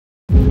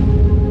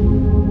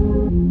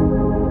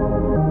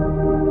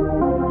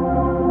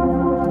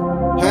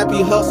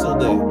Happy Hustle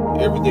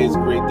Day. Every day is a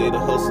great day to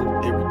hustle.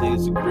 Every day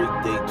is a great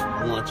day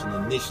to launch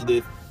an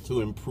initiative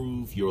to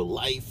improve your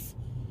life,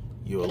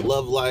 your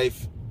love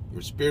life,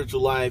 your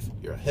spiritual life,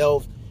 your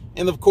health,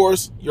 and of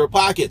course, your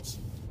pockets.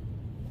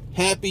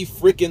 Happy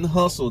freaking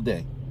Hustle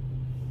Day.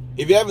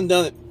 If you haven't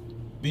done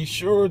it, be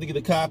sure to get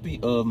a copy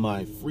of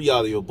my free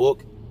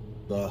audiobook,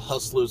 The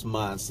Hustler's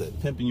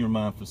Mindset, Pimping Your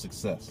Mind for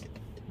Success.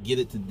 Get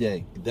it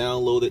today.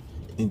 Download it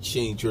and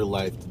change your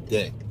life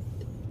today.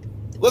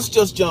 Let's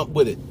just jump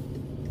with it.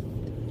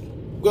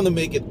 I'm going to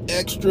make it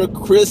extra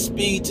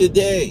crispy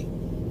today.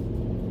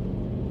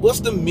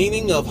 What's the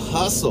meaning of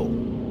hustle?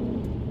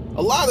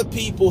 A lot of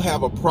people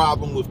have a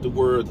problem with the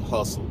word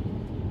hustle.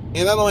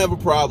 And I don't have a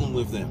problem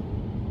with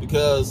them.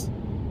 Because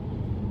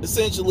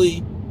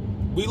essentially,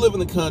 we live in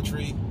a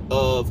country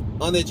of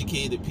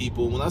uneducated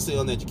people. When I say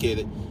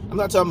uneducated, I'm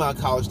not talking about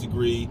a college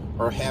degree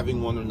or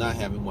having one or not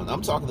having one.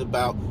 I'm talking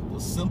about the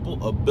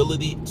simple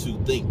ability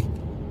to think.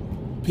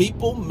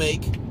 People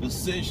make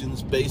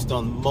decisions based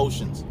on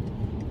emotions.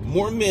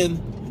 More men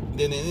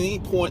than at any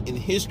point in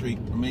history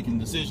are making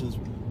decisions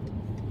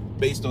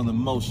based on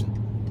emotion.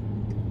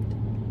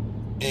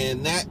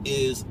 And that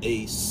is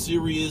a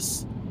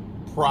serious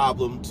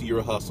problem to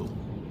your hustle.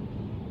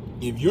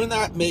 If you're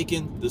not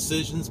making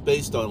decisions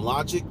based on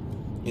logic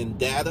and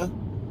data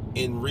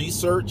and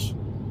research,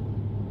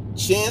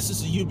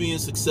 chances of you being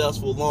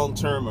successful long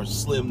term are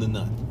slim to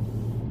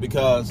none.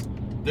 Because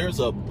there's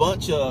a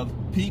bunch of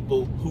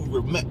people who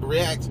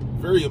react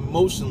very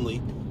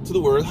emotionally to the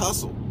word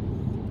hustle.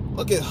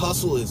 Look at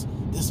hustle as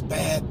this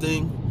bad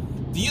thing.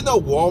 Do you know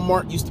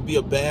Walmart used to be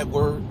a bad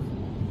word?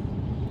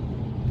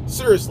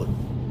 Seriously,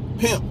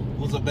 pimp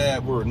was a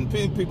bad word. And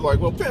people are like,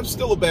 well, pimp's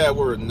still a bad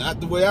word.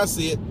 Not the way I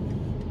see it.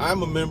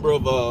 I'm a member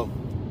of a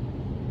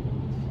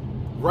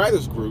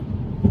writers group,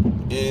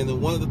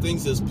 and one of the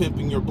things is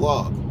pimping your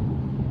blog.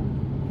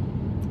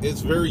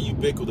 It's very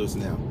ubiquitous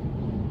now.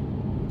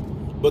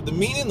 But the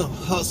meaning of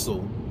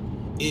hustle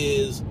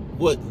is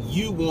what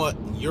you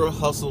want your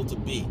hustle to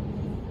be.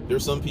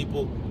 There's some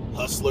people,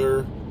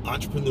 hustler,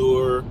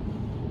 entrepreneur.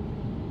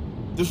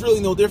 There's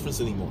really no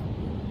difference anymore.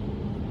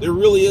 There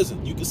really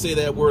isn't. You can say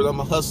that word, I'm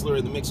a hustler,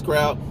 in the mixed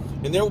crowd,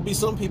 and there will be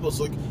some people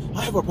that's like,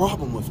 I have a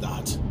problem with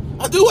that.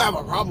 I do have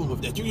a problem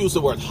with that. You use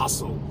the word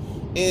hustle.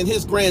 And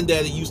his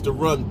granddaddy used to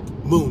run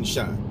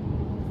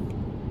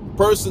moonshine.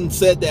 Person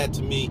said that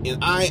to me,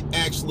 and I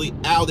actually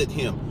outed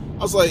him.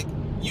 I was like,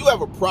 you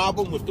have a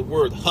problem with the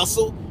word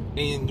hustle,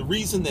 and the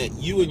reason that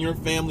you and your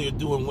family are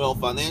doing well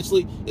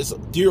financially is a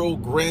dear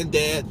old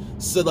granddad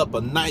set up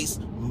a nice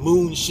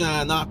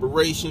moonshine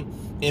operation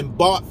and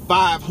bought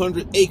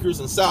 500 acres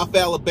in South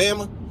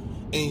Alabama,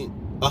 and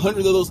 100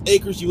 of those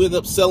acres you end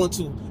up selling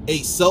to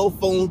a cell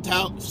phone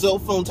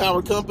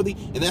tower company,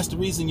 and that's the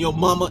reason your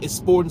mama is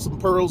sporting some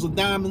pearls and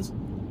diamonds.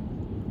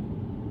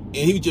 And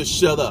he just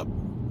shut up.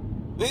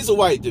 And he's a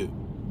white dude,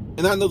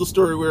 and I know the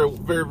story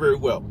very, very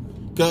well,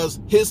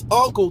 because his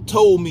uncle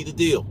told me the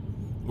deal.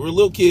 We were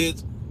little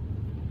kids,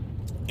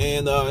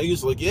 and he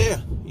was like,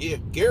 yeah,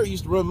 Gary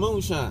used to run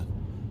moonshine.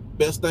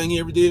 Best thing he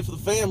ever did for the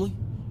family.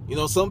 You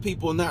know, some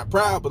people are not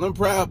proud, but I'm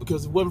proud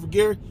because if it wasn't for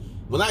Gary,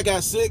 when I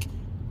got sick,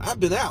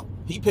 I've been out.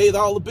 He paid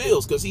all the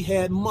bills because he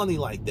had money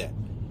like that.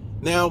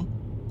 Now,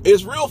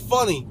 it's real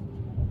funny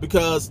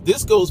because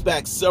this goes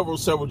back several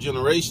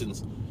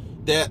generations,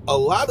 that a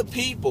lot of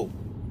people,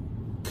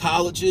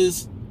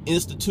 colleges,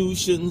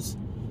 institutions,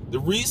 the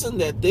reason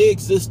that they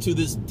exist to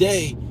this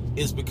day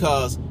is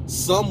because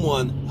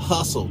someone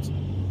hustled.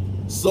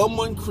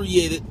 Someone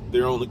created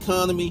their own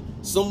economy.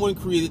 Someone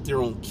created their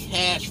own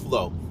cash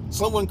flow.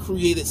 Someone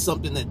created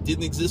something that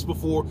didn't exist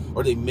before,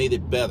 or they made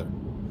it better.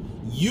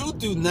 You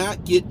do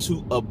not get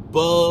to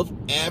above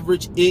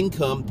average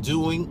income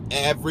doing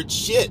average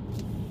shit.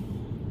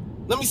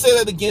 Let me say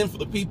that again for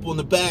the people in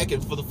the back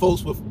and for the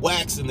folks with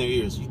wax in their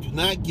ears. You do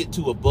not get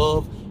to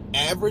above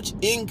average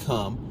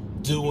income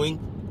doing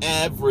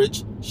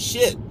average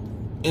shit.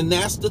 And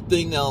that's the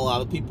thing that a lot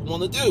of people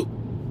want to do.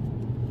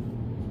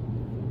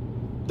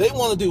 They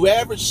want to do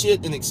average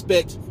shit and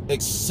expect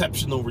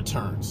exceptional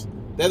returns.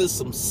 That is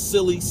some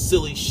silly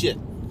shit.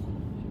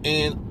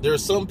 And there are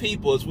some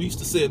people, as we used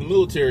to say in the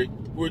military,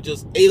 who are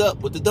just ate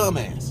up with the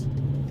dumbass.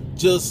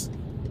 Just,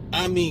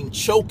 I mean,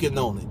 choking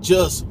on it.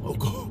 Just,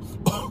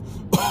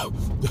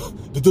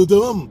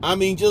 I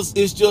mean,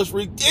 it's just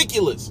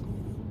ridiculous.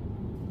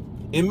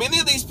 And many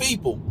of these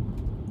people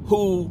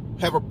who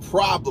have a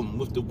problem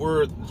with the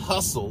word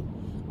hustle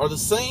are the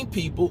same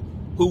people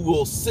who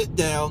will sit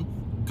down,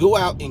 go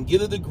out and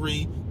get a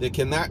degree that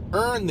cannot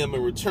earn them a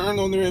return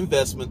on their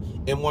investment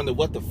and wonder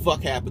what the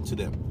fuck happened to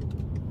them.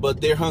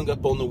 But they're hung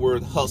up on the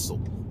word hustle.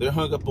 They're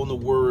hung up on the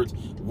words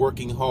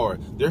working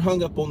hard. They're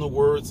hung up on the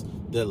words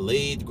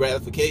delayed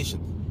gratification.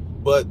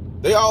 But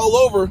they all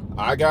over,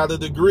 I got a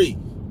degree.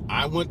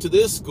 I went to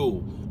this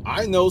school.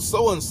 I know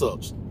so and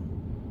such.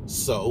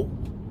 So,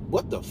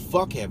 what the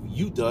fuck have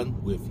you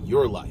done with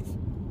your life?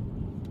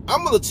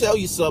 I'm going to tell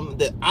you something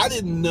that I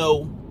didn't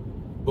know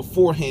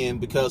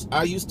beforehand, because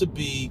I used to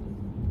be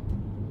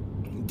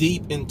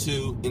deep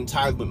into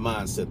entitlement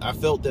mindset. I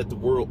felt that the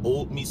world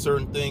owed me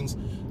certain things.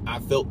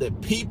 I felt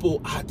that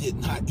people I did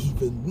not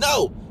even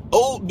know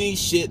owed me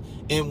shit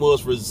and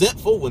was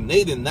resentful when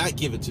they did not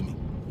give it to me.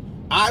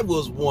 I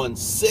was one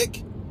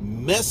sick,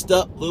 messed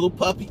up little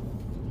puppy.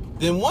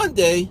 Then one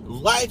day,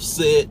 life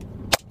said,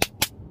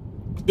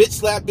 bitch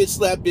slap, bitch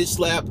slap, bitch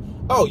slap.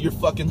 Oh, you're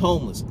fucking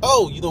homeless.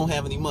 Oh, you don't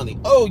have any money.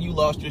 Oh, you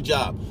lost your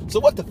job.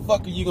 So what the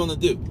fuck are you gonna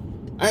do?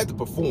 I had to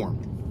perform.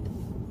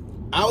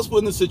 I was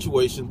put in a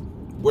situation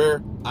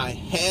where I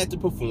had to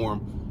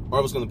perform or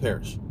I was gonna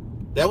perish.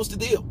 That was the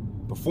deal.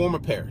 Perform or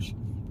perish.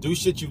 Do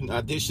shit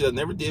I did shit I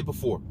never did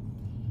before.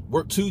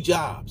 Work 2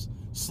 jobs.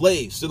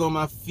 Slave, sit on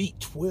my feet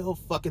 12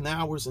 fucking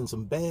hours in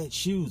some bad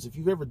shoes. If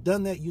you've ever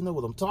done that, you know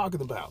what I'm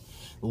talking about.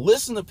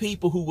 Listen to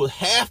people who were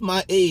half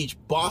my age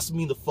boss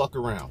me the fuck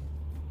around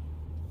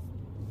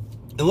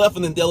and left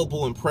an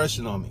indelible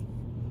impression on me.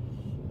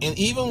 And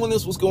even when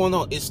this was going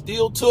on, it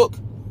still took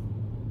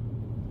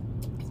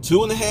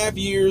 2.5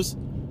 years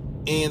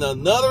and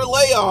another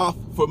layoff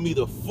for me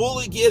to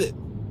fully get it,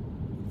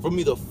 for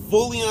me to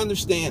fully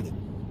understand it,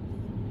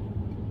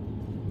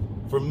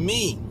 for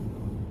me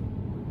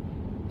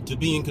to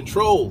be in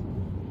control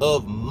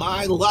of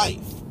my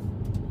life.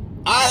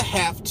 I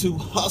have to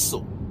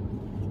hustle.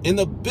 And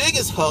the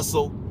biggest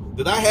hustle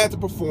that I had to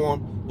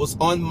perform was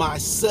on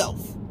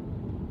myself.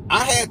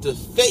 I had to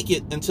fake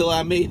it until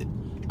I made it.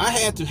 I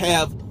had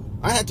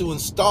to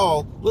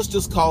install, let's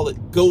just call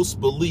it ghost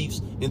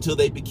beliefs until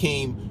they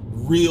became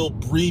real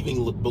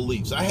breathing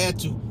beliefs. I had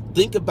to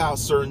think about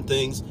certain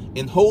things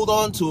and hold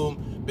on to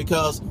them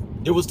because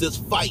there was this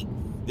fight,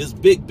 this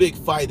big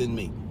fight in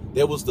me.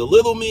 There was the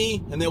little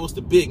me and there was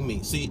the big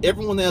me. See,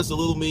 everyone has the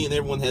little me and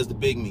everyone has the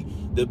big me.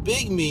 The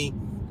big me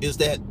is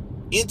that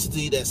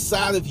entity, that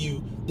side of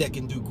you that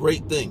can do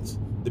great things.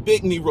 The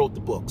big me wrote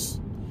the books.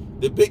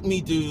 The big me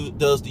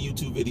does the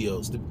YouTube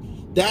videos.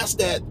 That's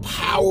that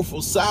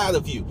powerful side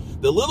of you.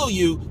 The little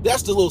you,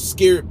 that's the little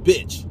scared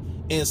bitch.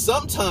 And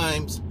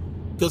sometimes,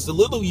 because the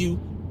little you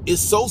is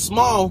so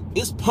small,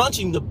 it's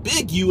punching the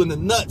big you in the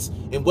nuts.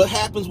 And what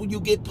happens when you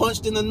get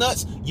punched in the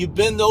nuts? You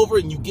bend over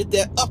and you get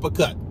that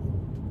uppercut.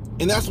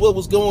 And that's what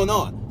was going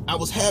on. I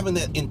was having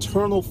that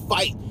internal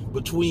fight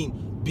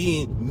between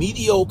being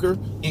mediocre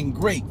and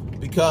great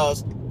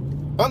because,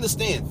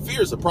 understand,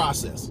 fear is a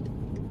process.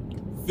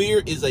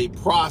 Fear is a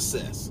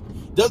process.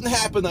 It doesn't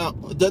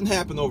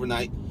happen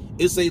overnight.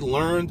 It's a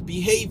learned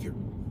behavior.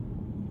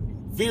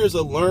 Fear is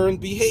a learned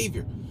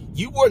behavior.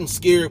 You weren't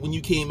scared when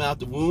you came out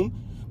the womb.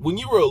 When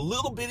you were a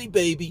little bitty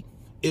baby,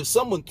 if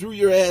someone threw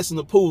your ass in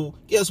the pool,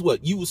 guess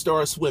what? You would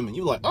start swimming.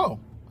 You're like, oh,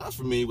 I'm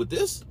familiar with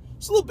this.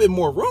 It's a little bit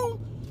more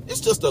room. It's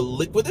just a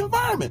liquid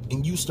environment,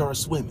 and you start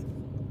swimming.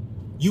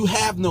 You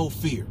have no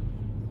fear.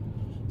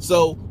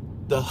 So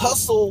the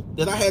hustle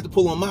that I had to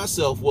pull on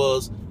myself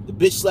was to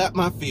bitch slap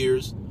my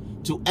fears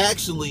to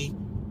actually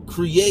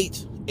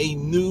create a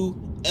new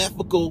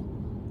ethical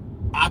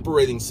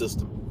operating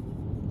system.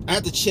 I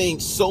had to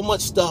change so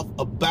much stuff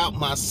about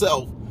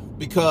myself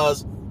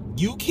because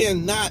you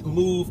cannot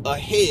move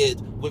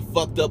ahead with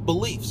fucked up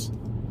beliefs.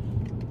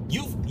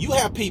 You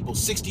have people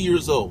 60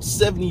 years old,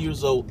 70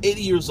 years old,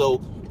 80 years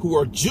old who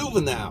are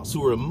juveniles,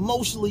 who are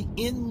emotionally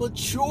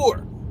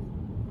immature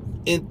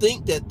and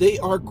think that they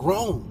are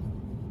grown.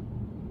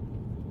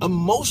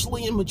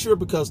 Emotionally immature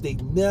because they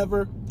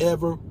never,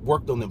 ever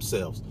worked on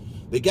themselves.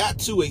 They got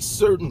to a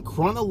certain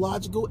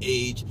chronological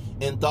age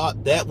and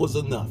thought that was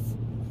enough.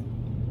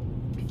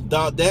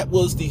 Thought that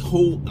was the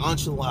whole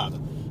enchilada.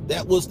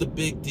 That was the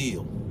big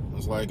deal.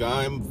 It's like,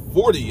 I'm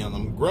 40 and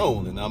I'm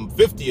grown, and I'm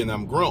 50 and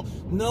I'm grown.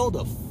 No,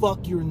 the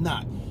fuck you're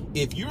not.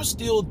 If you're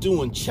still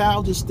doing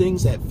childish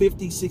things at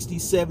 50, 60,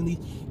 70,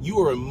 you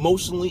are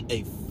emotionally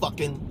a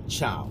fucking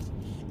child.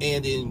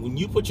 And when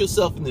you put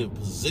yourself in the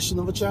position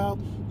of a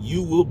child,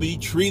 you will be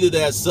treated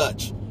as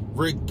such,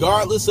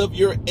 regardless of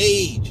your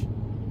age.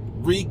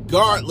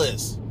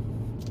 Regardless.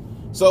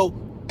 So,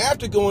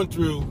 after going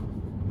through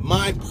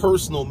my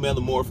personal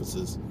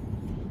metamorphosis,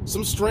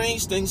 some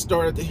strange things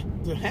started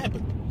to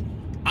happen.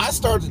 I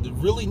started to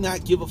really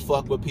not give a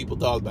fuck what people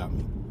thought about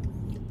me.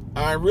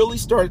 I really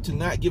started to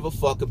not give a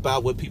fuck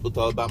about what people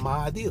thought about my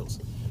ideals.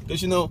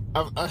 Because, you know,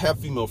 I have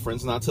female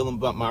friends, and I tell them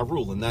about my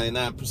rule, the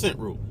 99%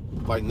 rule.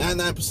 Like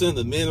 99% of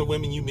the men or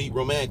women you meet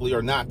romantically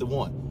are not the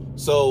one.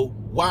 So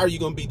why are you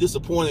going to be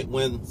disappointed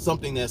when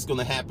something that's going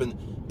to happen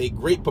a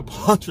great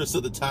preponderance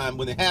of the time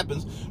when it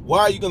happens?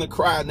 Why are you going to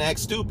cry and act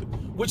stupid?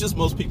 Which is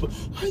most people.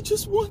 I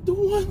just want the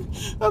one.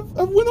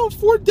 I went on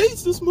 4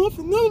 dates this month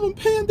and none of them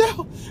panned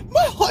out.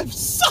 My life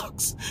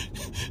sucks.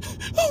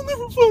 I'll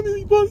never find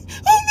anybody.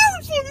 I'm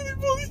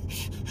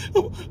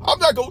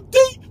not going to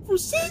date for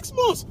 6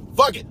 months.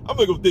 Fuck it. I'm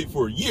going to go date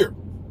for a year.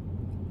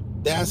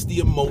 That's the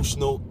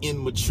emotional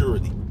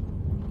immaturity.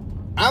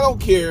 I don't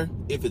care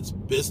if it's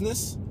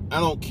business. I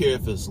don't care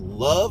if it's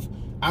love.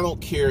 I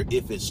don't care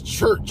if it's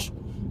church.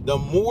 The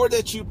more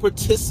that you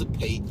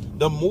participate,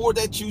 the more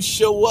that you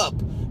show up,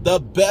 the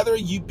better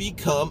you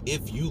become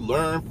if you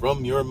learn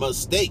from your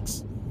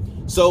mistakes.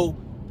 So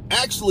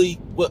Actually,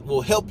 what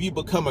will help you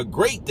become a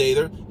great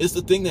dater is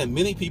the thing that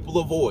many people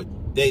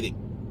avoid: dating,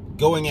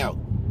 going out,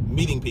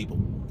 meeting people.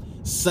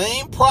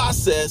 Same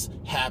process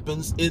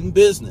happens in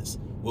business.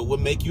 What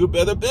would make you a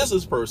better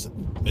business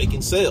person?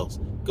 Making sales,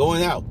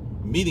 going out,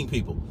 meeting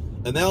people,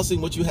 announcing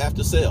what you have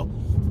to sell,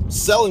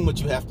 selling what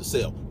you have to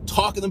sell,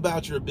 talking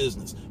about your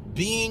business,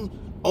 being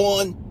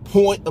on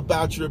point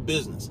about your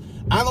business.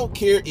 I don't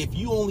care if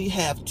you only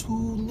have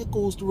 2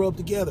 nickels to rub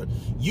together.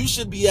 You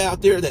should be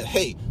out there that,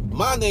 hey,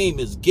 my name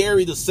is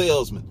Gary the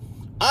salesman.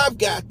 I've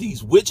got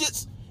these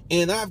widgets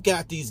and I've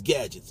got these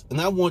gadgets and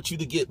I want you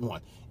to get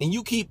one. And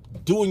you keep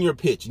doing your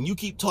pitch and you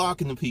keep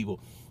talking to people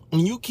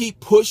and you keep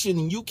pushing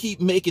and you keep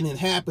making it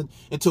happen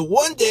until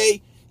one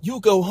day you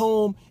go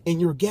home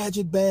and your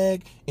gadget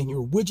bag and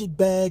your widget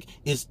bag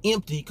is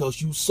empty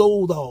because you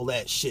sold all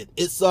that shit.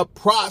 It's a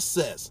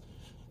process.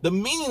 The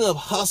meaning of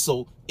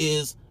hustle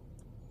is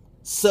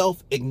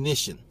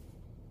self-ignition.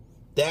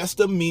 That's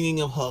the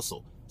meaning of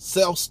hustle.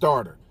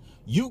 Self-starter.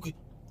 You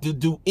can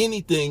do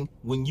anything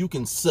when you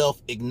can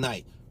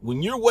self-ignite.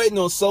 When you're waiting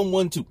on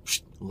someone to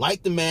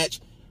light the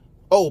match,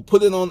 oh,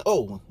 put it on,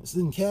 oh, this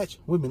didn't catch.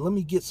 Wait a minute, let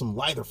me get some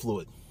lighter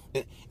fluid.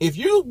 If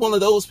you're one of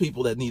those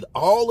people that need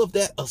all of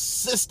that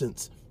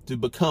assistance to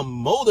become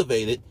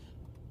motivated,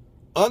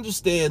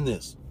 understand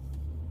this.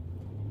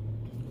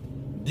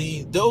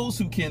 Those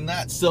who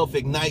cannot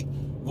self-ignite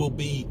will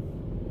be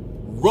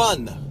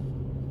run,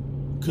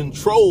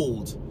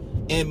 controlled,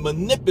 and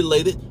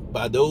manipulated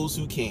by those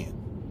who can.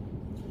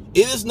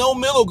 It is no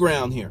middle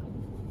ground here.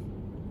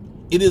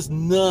 It is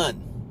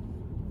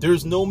none.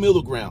 There's no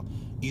middle ground.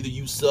 Either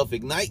you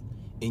self-ignite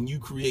and you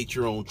create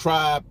your own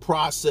tribe,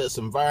 process,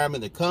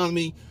 environment,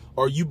 economy,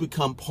 or you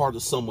become part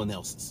of someone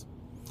else's.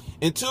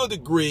 And to a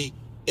degree,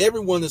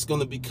 everyone is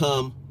going to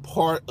become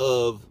part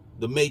of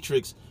the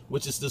matrix,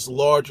 which is this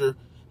larger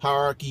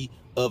hierarchy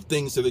of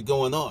things that are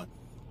going on.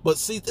 But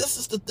see, this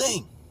is the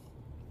thing.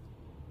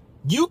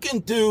 You can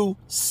do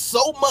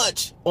so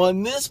much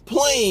on this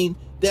plane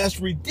that's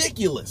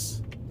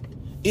ridiculous.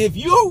 If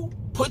you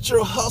put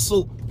your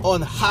hustle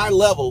on high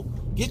level,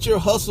 get your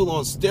hustle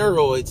on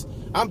steroids,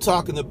 I'm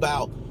talking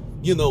about,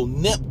 you know,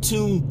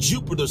 Neptune,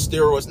 Jupiter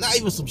steroids, not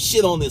even some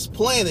shit on this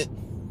planet,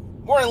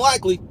 more than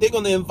likely, they're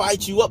going to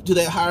invite you up to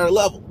that higher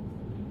level.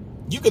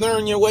 You can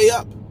earn your way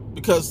up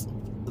because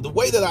the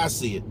way that I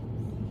see it,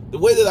 the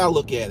way that I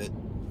look at it,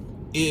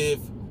 if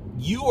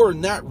you are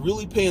not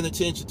really paying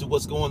attention to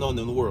what's going on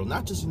in the world,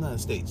 not just the United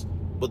States,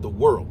 but the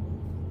world,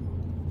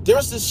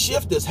 there's this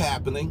shift that's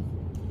happening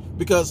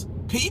because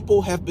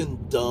people have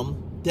been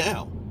dumbed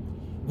down.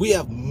 We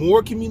have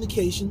more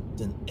communication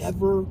than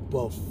ever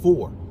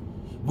before.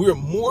 We're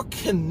more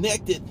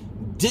connected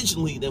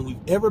digitally than we've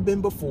ever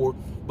been before,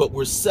 but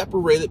we're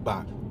separated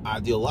by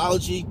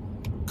ideology,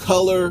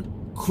 color,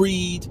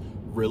 creed,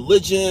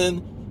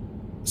 religion,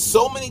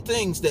 so many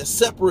things that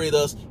separate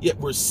us, yet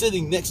we're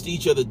sitting next to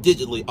each other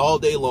digitally all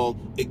day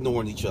long,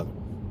 ignoring each other.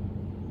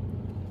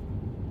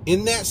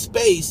 In that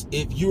space,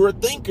 if you're a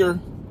thinker,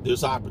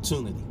 there's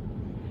opportunity.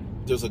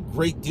 There's a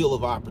great deal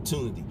of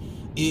opportunity.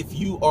 If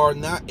you are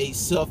not a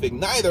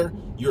self-igniter,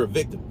 you're a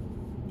victim.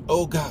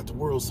 Oh God, the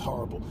world's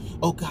horrible.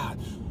 Oh God,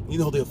 you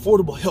know, the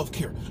affordable health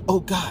care. Oh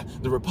God,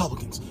 the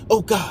Republicans.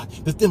 Oh God,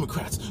 the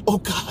Democrats. Oh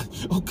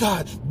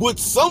God, would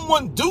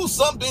someone do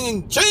something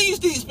and change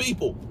these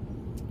people?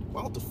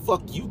 Why don't the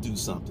fuck you do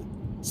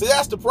something? See,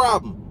 that's the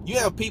problem. You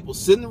have people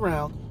sitting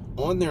around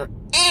on their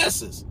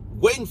asses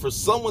waiting for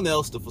someone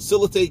else to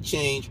facilitate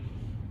change,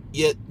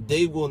 yet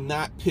they will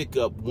not pick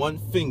up one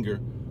finger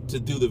to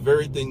do the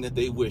very thing that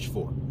they wish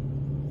for.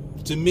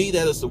 To me,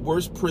 that is the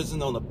worst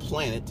prison on the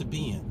planet to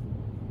be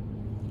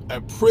in. A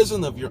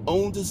prison of your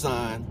own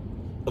design,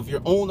 of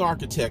your own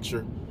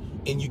architecture,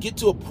 and you get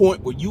to a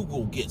point where you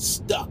will get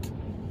stuck.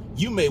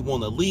 You may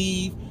want to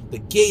leave, the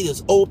gate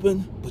is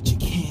open, but you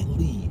can't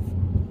leave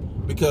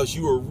because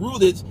you are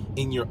rooted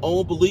in your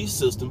own belief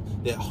system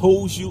that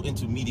holds you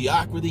into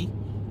mediocrity,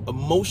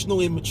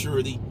 emotional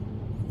immaturity,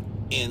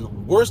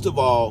 and worst of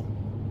all,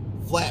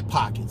 flat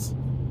pockets.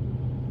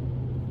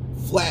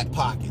 Flat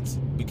pockets,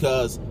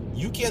 because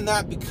you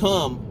cannot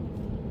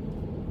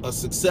become a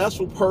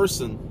successful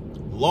person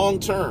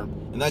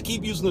long-term. And I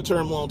keep using the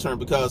term long-term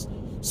because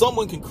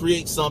someone can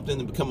create something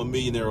and become a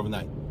millionaire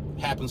overnight.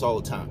 It happens all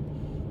the time.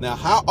 Now,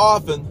 how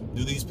often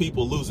do these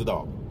people lose it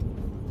all?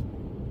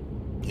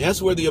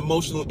 That's where the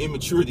emotional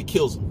immaturity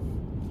kills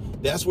them.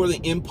 That's where the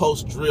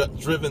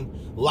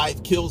impulse-driven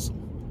life kills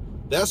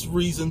them. That's the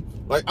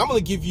reason, like, I'm going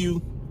to give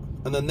you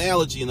an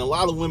analogy, and a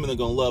lot of women are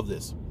going to love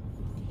this.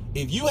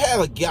 If you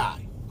have a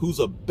guy who's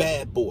a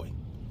bad boy,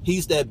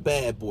 he's that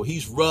bad boy.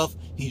 He's rough,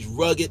 he's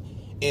rugged,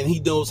 and he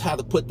knows how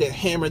to put that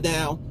hammer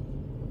down.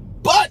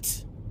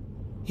 But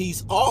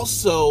he's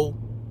also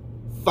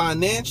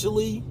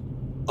financially,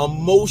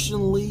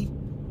 emotionally,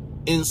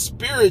 and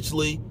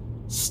spiritually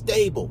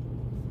stable.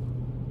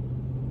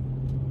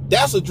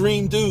 That's a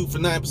dream dude for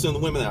 9% of the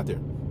women out there.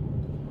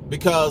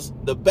 Because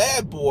the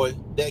bad boy,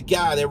 that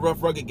guy, that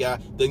rough, rugged guy,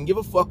 doesn't give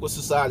a fuck what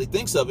society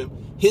thinks of him.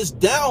 His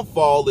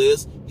downfall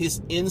is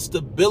his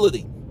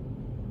instability.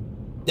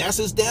 That's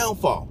his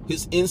downfall,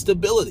 his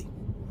instability.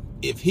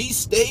 If he's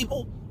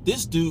stable,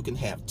 this dude can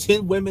have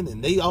 10 women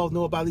and they all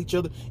know about each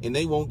other and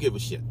they won't give a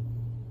shit.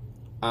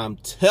 I'm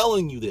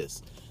telling you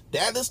this.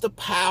 That is the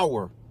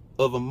power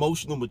of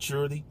emotional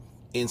maturity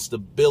and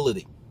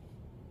stability.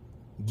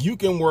 You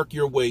can work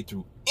your way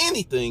through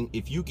anything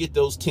if you get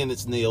those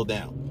tenets nailed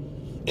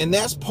down. And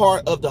that's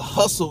part of the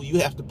hustle you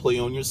have to play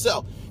on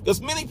yourself.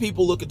 Because many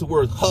people look at the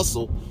word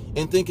hustle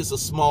and think it's a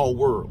small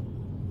world.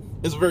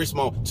 It's very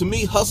small. To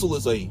me, hustle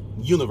is a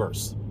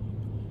universe.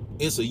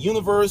 It's a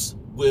universe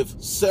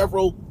with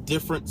several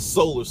different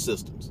solar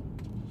systems.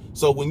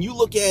 So when you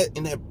look at it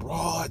in that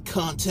broad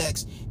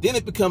context, then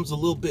it becomes a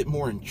little bit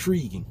more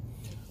intriguing,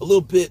 a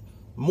little bit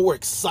more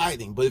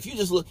exciting. But if you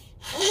just look,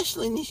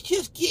 hustling is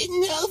just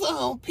getting over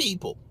on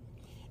people.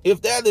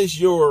 If that is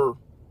your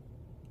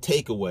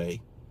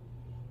takeaway,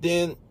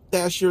 then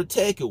that's your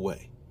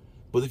takeaway.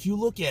 But if you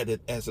look at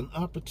it as an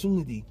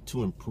opportunity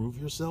to improve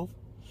yourself,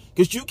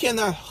 because you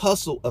cannot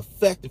hustle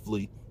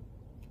effectively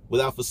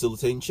without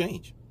facilitating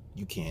change.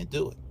 You can't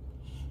do it.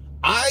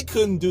 I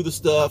couldn't do the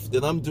stuff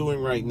that I'm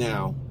doing right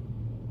now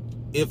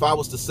if I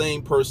was the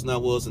same person I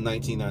was in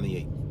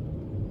 1998.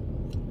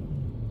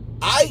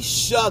 I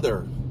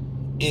shudder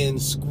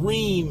and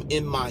scream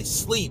in my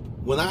sleep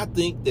when I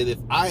think that if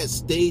I had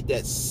stayed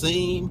that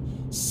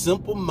same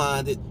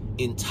simple-minded,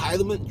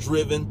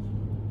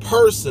 entitlement-driven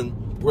person,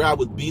 where I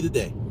would be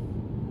today.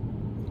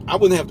 I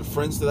wouldn't have the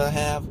friends that I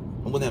have.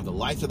 I wouldn't have the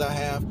life that I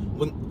have.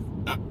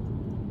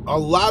 A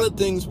lot of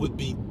things would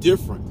be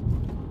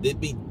different. They'd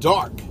be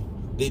dark.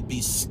 They'd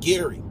be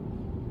scary.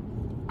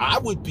 I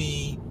would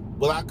be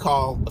what I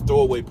call a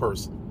throwaway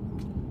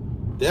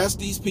person. That's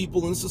these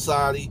people in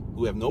society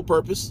who have no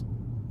purpose,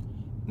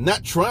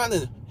 not trying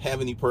to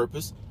have any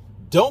purpose,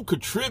 don't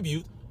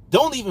contribute,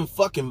 don't even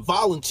fucking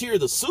volunteer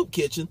the soup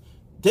kitchen.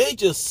 They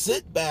just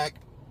sit back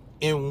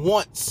and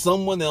want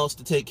someone else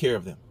to take care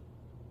of them.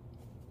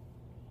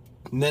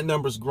 And that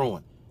number's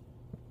growing.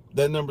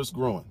 That number's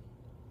growing.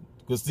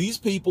 Because these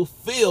people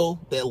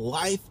feel that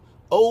life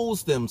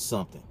owes them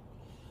something.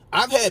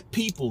 I've had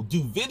people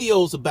do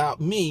videos about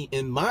me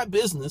and my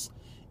business,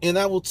 and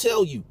I will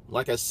tell you,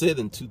 like I said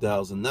in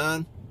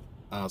 2009,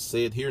 I'll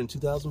say it here in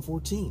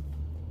 2014.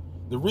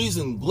 The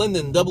reason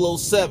Glendon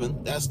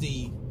 007, that's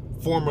the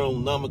former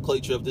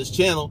nomenclature of this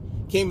channel,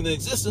 came into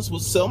existence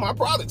was to sell my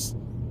products.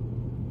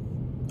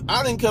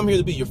 I didn't come here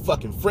to be your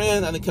fucking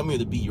friend. I didn't come here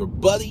to be your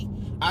buddy.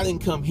 I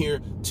didn't come here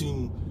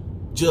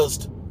to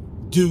just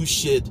do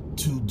shit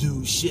to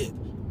do shit.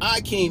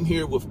 I came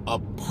here with a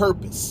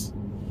purpose.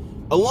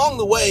 Along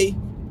the way,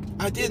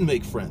 I did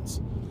make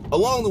friends.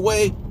 Along the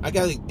way, I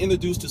got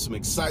introduced to some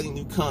exciting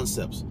new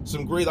concepts.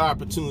 Some great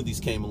opportunities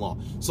came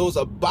along. So it's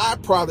a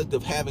byproduct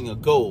of having a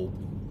goal,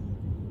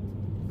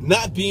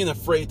 not being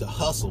afraid to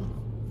hustle,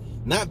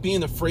 not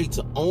being afraid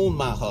to own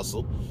my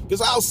hustle.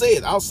 Because I'll say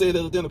it at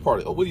a dinner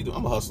party. Oh, what do you do?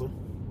 I'm a hustler.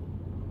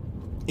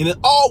 And it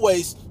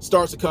always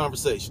starts a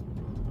conversation.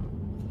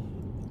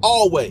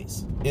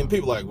 Always. And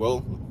people are like,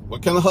 well,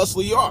 what kind of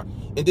hustler you are?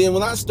 And then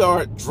when I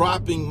start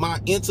dropping my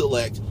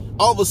intellect,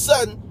 all of a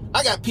sudden,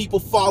 I got people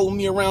following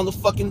me around the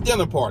fucking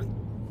dinner party.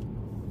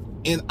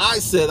 And I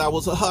said I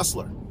was a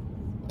hustler.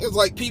 It's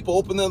like people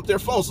opening up their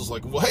phones. It's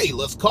like, well, hey,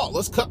 let's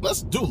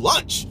do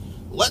lunch.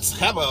 Let's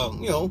have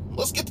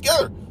let's get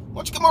together. Why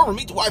don't you come over and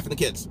meet the wife and the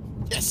kids?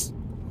 Yes.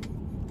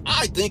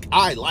 I think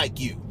I like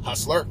you,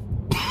 hustler.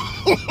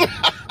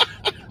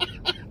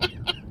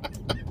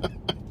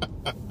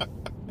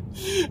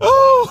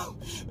 Oh,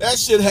 that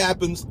shit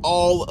happens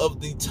all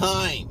of the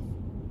time.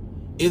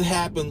 It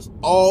happens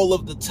all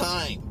of the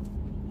time.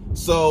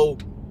 So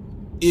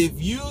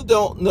if you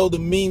don't know the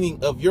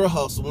meaning of your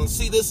hustle, and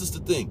see, this is the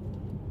thing.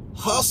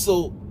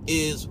 Hustle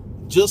is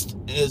just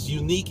as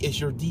unique as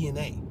your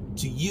DNA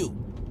to you.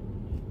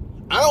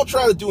 I don't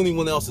try to do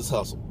anyone else's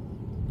hustle.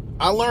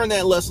 I learned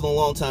that lesson a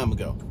long time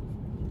ago.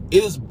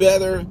 It is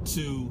better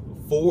to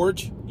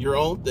forge your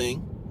own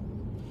thing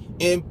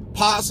and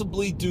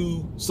possibly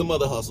do some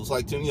other hustles.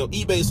 Like,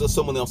 eBay is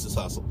someone else's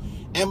hustle.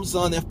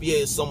 Amazon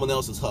FBA is someone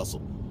else's hustle.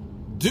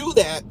 Do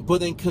that,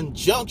 but in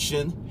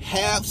conjunction,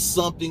 have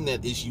something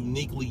that is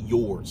uniquely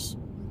yours.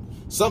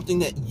 Something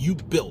that you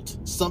built,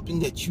 something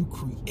that you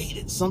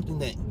created, something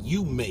that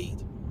you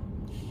made.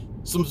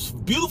 Some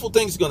beautiful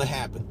things are going to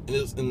happen,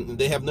 and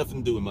they have nothing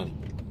to do with money.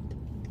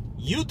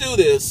 You do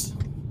this,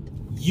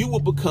 you will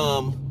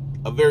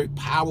become a very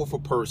powerful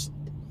person.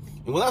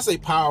 And when I say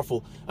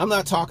powerful, I'm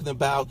not talking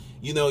about,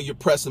 you're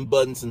pressing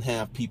buttons and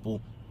have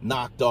people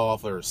knocked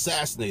off or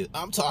assassinated.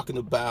 I'm talking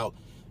about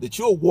that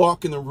you'll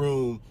walk in a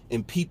room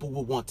and people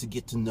will want to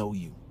get to know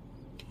you.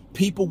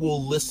 People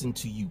will listen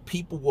to you.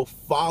 People will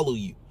follow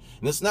you.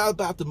 And it's not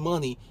about the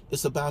money.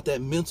 It's about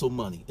that mental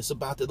money. It's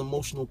about that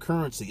emotional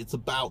currency. It's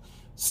about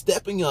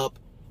stepping up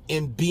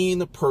and being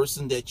the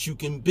person that you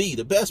can be,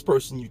 the best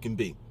person you can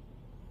be.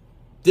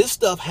 This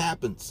stuff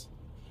happens.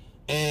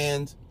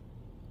 And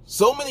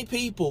so many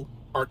people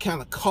are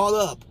kind of caught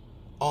up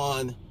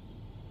on,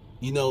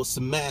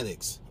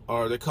 semantics,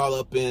 or they're caught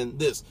up in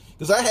this.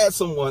 Because I had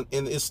someone,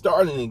 and it's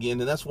starting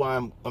again, and that's why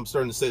I'm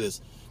starting to say this.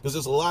 because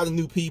there's a lot of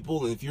new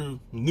people. And if you're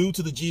new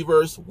to the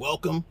G-verse,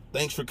 welcome.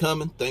 Thanks for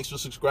coming. Thanks for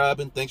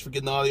subscribing. Thanks for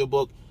getting the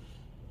audiobook.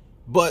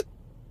 But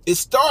it's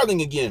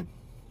starting again.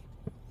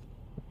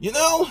 You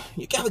know,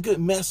 you got a good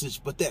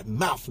message, but that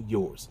mouth of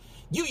yours,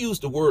 you use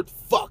the word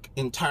fuck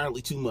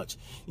entirely too much.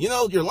 You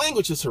know, your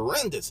language is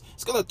horrendous.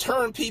 It's going to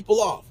turn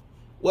people off.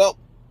 Well,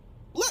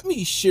 let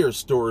me share a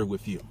story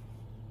with you.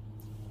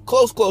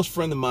 Close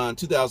friend of mine,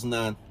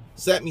 2009,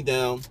 sat me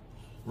down,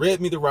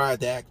 read me the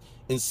Riot Act,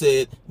 and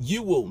said,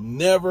 you will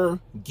never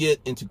get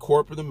into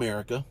corporate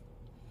America,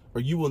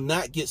 or you will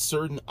not get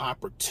certain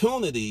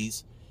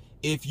opportunities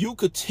if you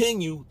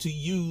continue to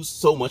use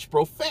so much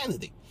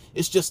profanity.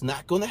 It's just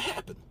not going to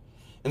happen.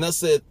 And I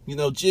said, you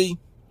know, G,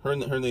 her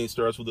name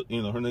starts with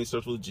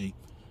a G.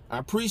 I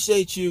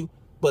appreciate you,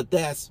 but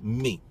that's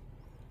me.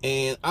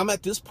 And I'm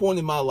at this point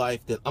in my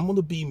life that I'm going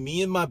to be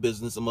me in my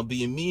business. I'm going to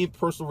be me in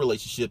personal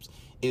relationships.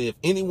 And if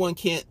anyone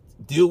can't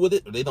deal with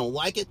it or they don't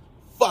like it,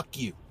 fuck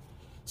you.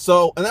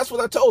 So, and that's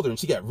what I told her. And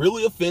she got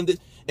really offended.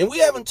 And we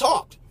haven't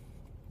talked.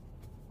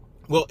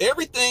 Well,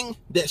 everything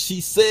that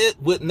she said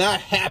would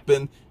not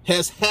happen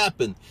has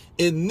happened.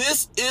 And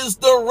this is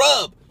the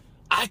rub.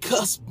 I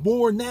cuss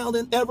more now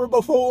than ever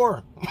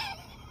before.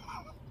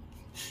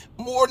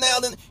 More now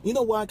than, you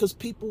know why? Because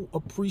people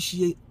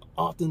appreciate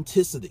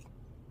authenticity.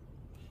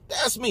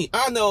 That's me.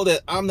 I know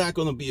that I'm not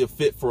going to be a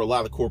fit for a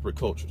lot of corporate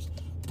cultures,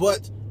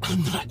 but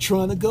I'm not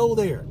trying to go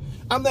there.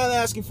 I'm not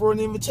asking for an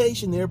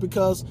invitation there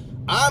because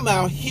I'm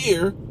out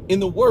here in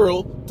the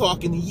world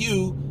talking to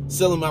you,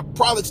 selling my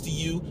products to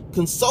you,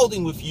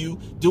 consulting with you,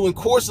 doing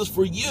courses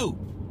for you.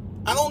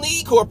 I don't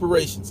need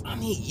corporations. I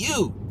need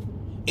you.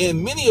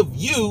 And many of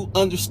you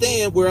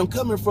understand where I'm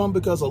coming from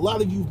because a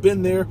lot of you've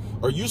been there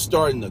or you're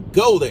starting to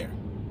go there.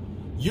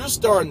 You're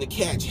starting to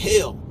catch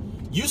hell.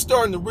 You're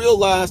starting to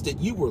realize that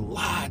you were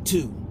lied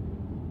to.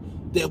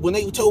 That when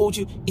they told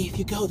you, if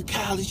you go to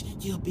college,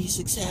 you'll be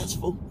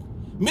successful.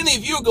 Many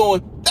of you are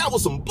going, that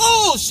was some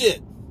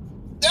bullshit.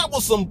 That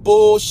was some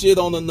bullshit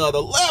on another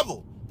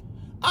level.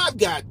 I've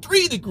got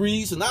 3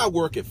 degrees and I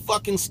work at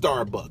fucking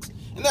Starbucks.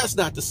 And that's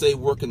not to say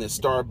working at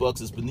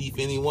Starbucks is beneath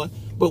anyone,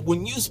 but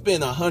when you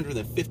spend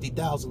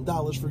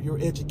 $150,000 for your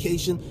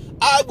education,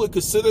 I would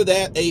consider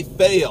that a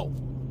fail.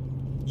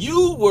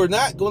 You were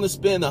not going to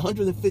spend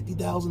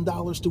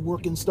 $150,000 to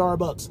work in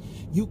Starbucks.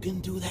 You can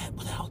do that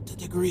without the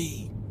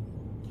degree.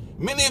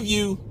 Many of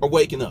you are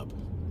waking up.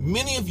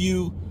 Many of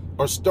you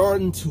are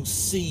starting to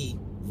see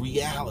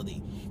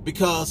reality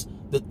because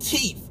the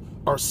teeth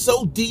are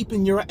so deep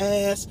in your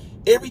ass.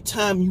 Every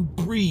time you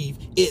breathe,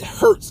 it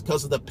hurts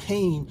because of the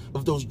pain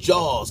of those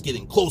jaws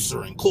getting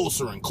closer and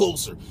closer and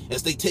closer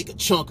as they take a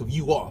chunk of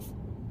you off.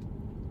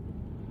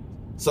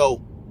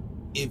 So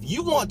if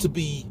you want to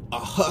be a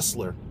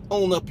hustler,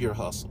 own up your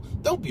hustle.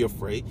 Don't be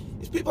afraid.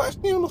 If people ask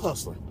me, I'm a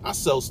hustler. I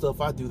sell stuff.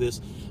 I do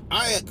this.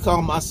 I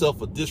call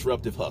myself a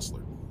disruptive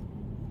hustler.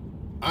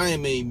 I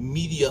am a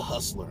media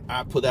hustler.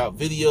 I put out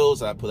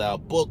videos. I put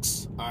out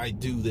books. I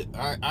do that.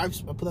 I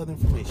put out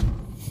information.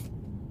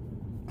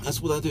 That's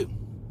what I do.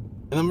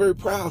 And I'm very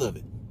proud of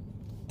it.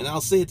 And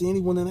I'll say it to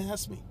anyone that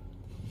asks me.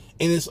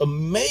 And it's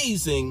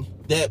amazing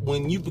that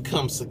when you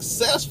become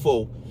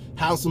successful,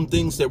 how some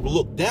things that were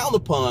looked down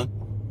upon,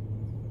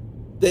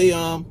 they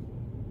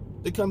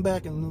come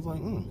back and it's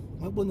like,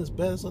 that wasn't as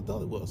bad as I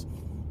thought it was.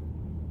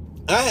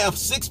 I have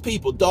 6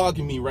 people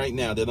dogging me right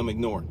now that I'm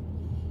ignoring.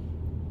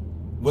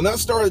 When I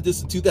started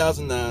this in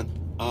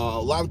 2009, a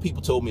lot of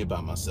people told me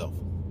about myself.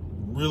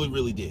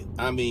 Really did.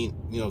 I mean,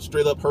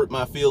 straight up hurt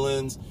my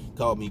feelings,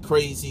 called me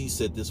crazy,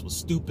 said this was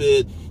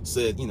stupid,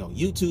 said,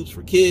 YouTube's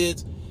for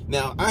kids.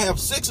 Now, I have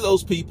 6 of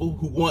those people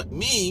who want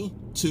me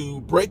to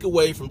break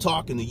away from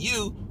talking to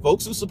you,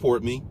 folks who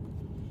support me,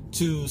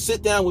 to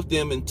sit down with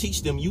them and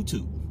teach them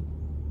YouTube.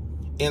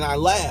 And I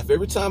laugh.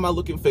 Every time I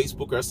look in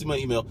Facebook or I see my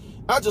email,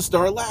 I just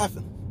start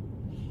laughing.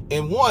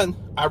 And one,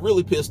 I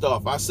really pissed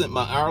off. I sent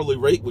my hourly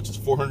rate, which is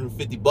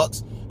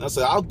 $450, and I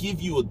said, I'll give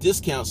you a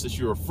discount since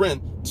you're a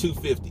friend,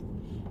 $250.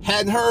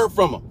 Hadn't heard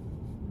from them.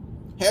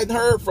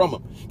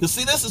 Because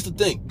see, this is the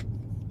thing.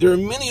 There are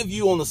many of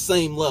you on the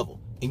same level.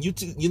 And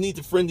you need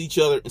to friend each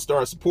other and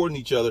start supporting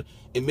each other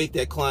and make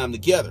that climb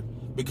together.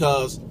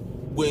 Because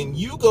when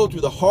you go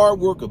through the hard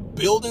work of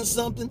building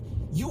something,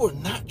 you are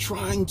not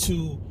trying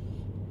to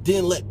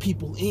then let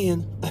people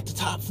in at the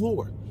top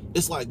floor.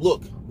 It's like,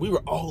 look, we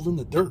were all in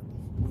the dirt.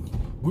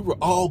 We were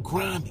all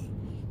grimy.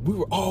 We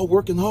were all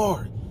working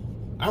hard.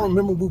 I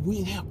remember when we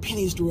didn't have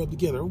pennies to rub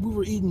together. We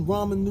were eating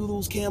ramen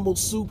noodles, Campbell's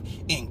soup,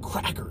 and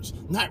crackers.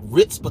 Not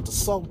Ritz, but the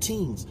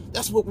saltines.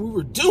 That's what we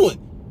were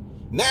doing.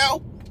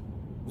 Now,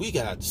 we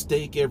got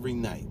steak every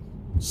night.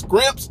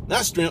 Scrimps,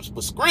 not strimps,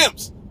 but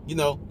scrimps.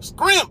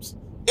 Scrimps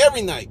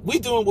every night. We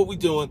doing what we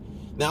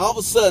doing. Now, all of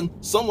a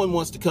sudden, someone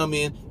wants to come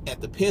in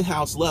at the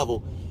penthouse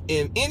level,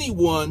 and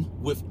anyone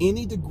with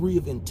any degree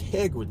of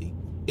integrity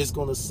is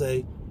going to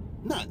say,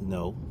 not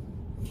no.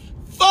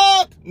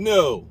 Fuck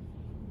no.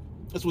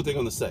 That's what they're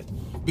going to say.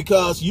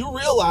 Because you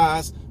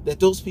realize that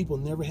those people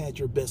never had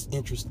your best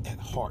interest at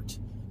heart.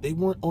 They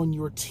weren't on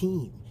your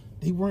team.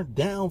 They weren't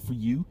down for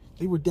you.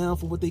 They were down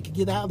for what they could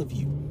get out of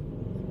you.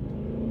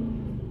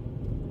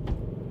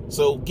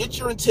 So get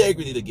your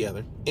integrity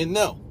together. And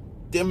no,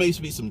 there may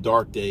be some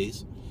dark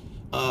days.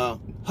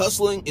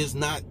 Hustling is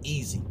not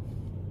easy.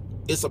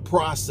 It's a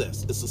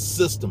process. It's a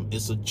system.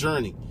 It's a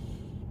journey.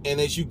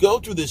 And as you go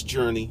through this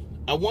journey,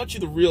 I want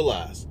you to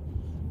realize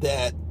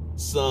that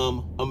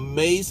some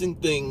amazing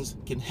things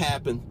can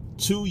happen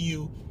to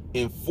you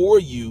and for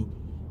you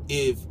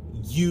if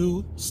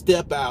you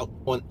step out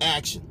on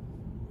action.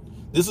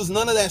 This is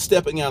none of that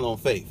stepping out on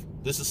faith.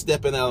 This is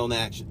stepping out on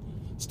action.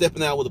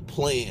 Stepping out with a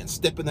plan,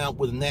 stepping out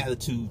with an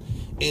attitude,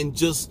 and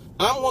just,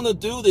 I'm going to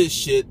do this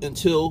shit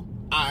until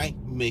I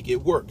make it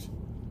work.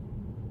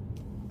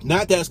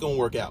 Not that's going to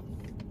work out.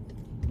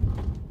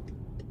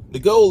 The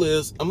goal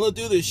is, I'm going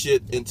to do this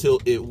shit until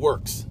it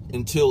works,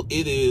 until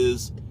it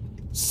is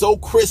so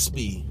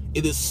crispy,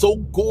 it is so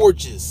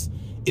gorgeous,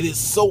 it is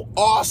so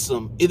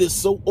awesome, it is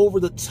so over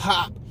the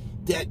top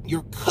that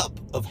your cup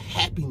of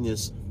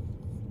happiness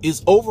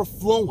is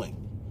overflowing.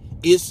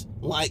 It's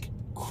like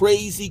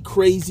crazy,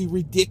 crazy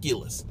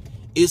ridiculous.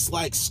 It's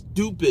like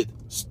stupid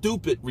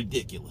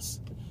ridiculous,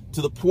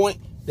 to the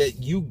point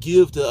that you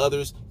give to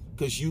others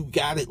because you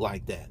got it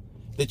like that.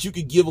 That you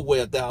could give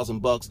away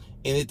 $1,000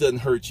 and it doesn't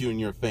hurt you and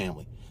your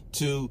family.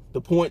 To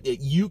the point that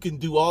you can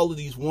do all of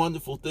these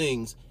wonderful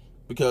things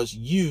because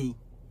you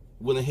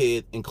went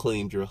ahead and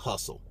claimed your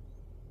hustle.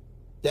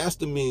 That's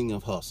the meaning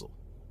of hustle.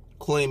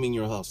 Claiming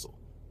your hustle.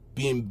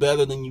 Being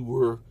better than you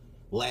were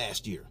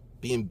last year.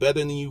 Being better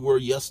than you were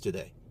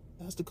yesterday.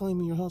 That's the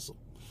claiming your hustle.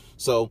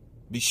 So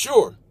be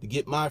sure to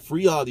get my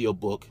free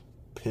audiobook,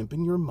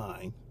 Pimping Your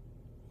Mind.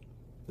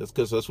 That's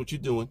because that's what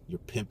you're doing. You're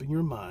pimping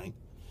your mind.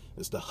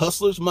 It's the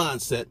hustler's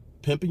mindset,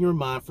 pimping your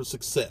mind for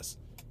success.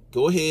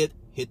 Go ahead,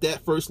 hit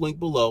that first link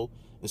below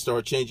and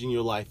start changing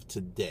your life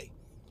today.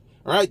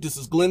 All right, this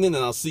is Glendon,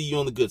 and I'll see you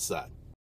on the good side.